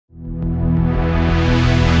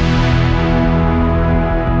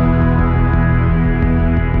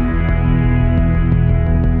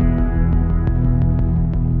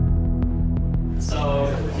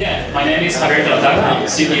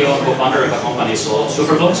CTO and co-founder of a company called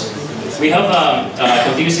Superblocks. We have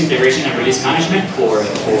continuous integration and release management for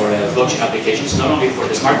blockchain applications, not only for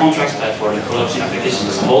the smart contracts, but for the blockchain applications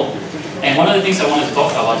as a whole. And one of the things I wanted to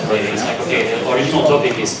talk about today is like, okay, the original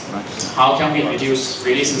topic is how can we reduce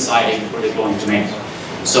release anxiety for deploying domains?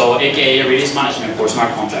 So, aka release management for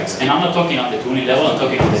smart contracts. And I'm not talking on the tooling level, I'm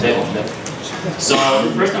talking on the DevOps level. So,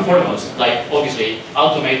 first and foremost, like obviously,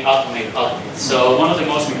 automate. So, one of the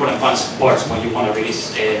most important parts when you want to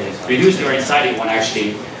reduce your anxiety when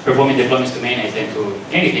actually performing deployments to mainnet and to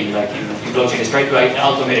anything like in blockchain is try to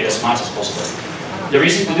automate it as much as possible. The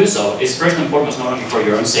reason to do so is first and foremost not only for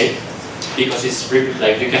your own sake, because it's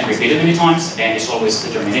like you can repeat it many times and it's always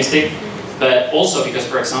deterministic, but also because,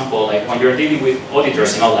 for example, like when you're dealing with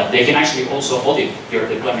auditors and all that, they can actually also audit your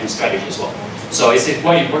deployment strategy as well. So it's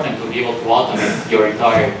quite important to be able to automate your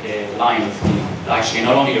entire line of actually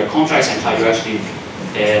not only your contracts and how you actually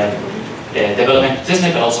develop and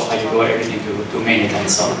testnet, but also how you do everything to mainnet and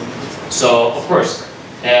so on. So of course,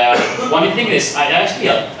 one thing is I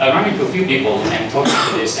run into a few people and talking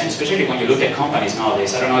to this, and especially when you look at companies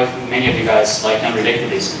nowadays. I don't know if many of you guys like can relate to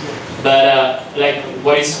this, but like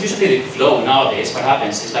what is usually the flow nowadays, what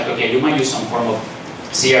happens is like, okay, you might use some form of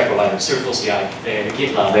CI provider, Circle CI,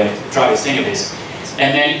 GitLab, Travis, any of this,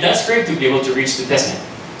 and then that's great to be able to reach the testnet.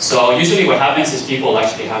 So usually what happens is people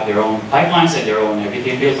actually have their own pipelines and their own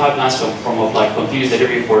everything built pipelines, so form of like continuous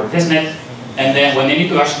delivery for testnet. And then when they need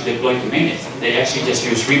to actually deploy to mainnet, they actually just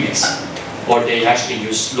use remix, or they actually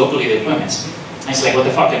use locally deployments. And it's like, what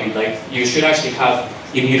the fuck? I mean, like, you should actually have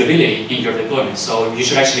immutability in your deployment. So you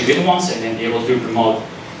should actually build once and then be able to promote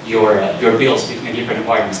your builds between different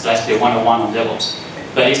environments. That's the 101 on DevOps.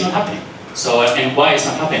 But it's not happening. So, and why it's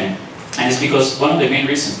not happening? And it's because one of the main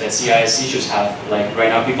reasons that CIS issues have, like right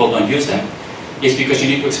now people don't use them, is because you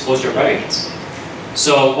need to expose your private keys.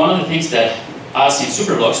 So one of the things that us in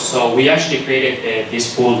Superblocks, so we actually created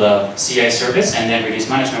this full CI service and then release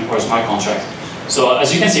management for a smart contract. So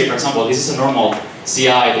as you can see, for example, this is a normal CI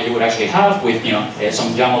that you would actually have with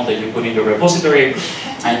some YAML that you put in your repository,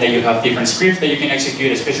 and then you have different scripts that you can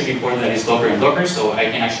execute, especially important that is Docker and Docker, so I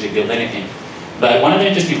can actually build anything. But one of the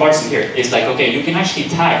interesting parts in here is like, okay, you can actually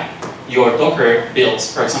tag your Docker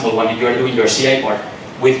builds, for example, when you're doing your CI part,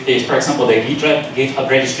 with this, for example, the GitHub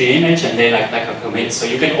registry image and then like a commit. So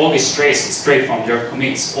you can always trace straight from your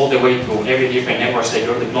commits all the way to every different networks that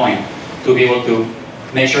you're deploying to be able to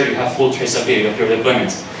make sure you have full traceability of your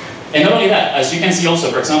deployments. And not only that, as you can see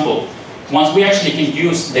also, for example, once we actually can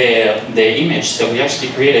use the image that we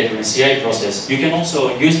actually created during the CI process, you can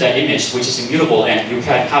also use that image, which is immutable, and you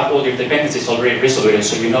can have all your dependencies already resolved,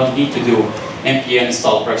 so you don't need to do npm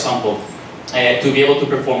install, for example, to be able to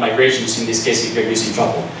perform migrations, in this case if you're using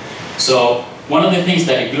Truffle. So one of the things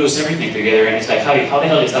that it glues everything together, and it's like, how the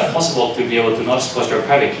hell is that possible to be able to not expose your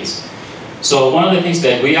private keys? So one of the things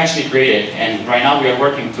that we actually created, and right now we are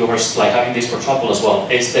working towards like having this for Truffle as well,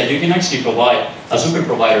 is that you can actually provide a super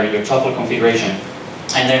provider in your Truffle configuration.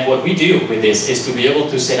 And then what we do with this is to be able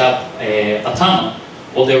to set up a tunnel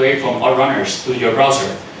all the way from our runners to your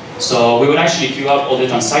browser. So we would actually queue up all the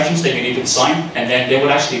transactions that you need to sign, and then they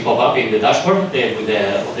would actually pop up in the dashboard of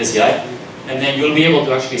the CI. And then you'll be able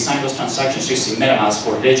to actually sign those transactions using MetaMask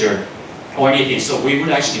or Ledger or anything. So we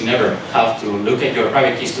would actually never have to look at your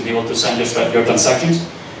private keys to be able to sign your transactions.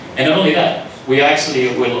 And not only that, we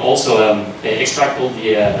actually will also extract all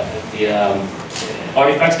the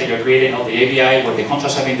artifacts that you're creating, all the API where the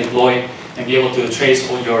contracts have been deployed, and be able to trace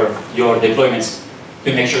all your deployments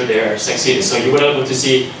to make sure they're succeeded. So you will be able to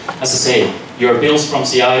see, as I say, your builds from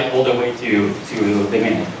CI all the way to the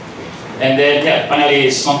mainnet. And then, yeah, finally,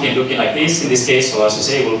 something looking like this in this case. So as I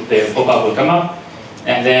say, the pop-up will come up.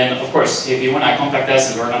 And then, of course, if you want to contact us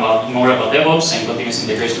and learn more about DevOps and continuous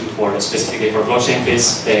integration specifically for blockchain,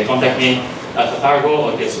 please contact me at Tarazaga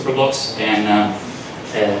or the Superblocks. And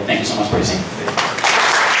thank you so much for listening.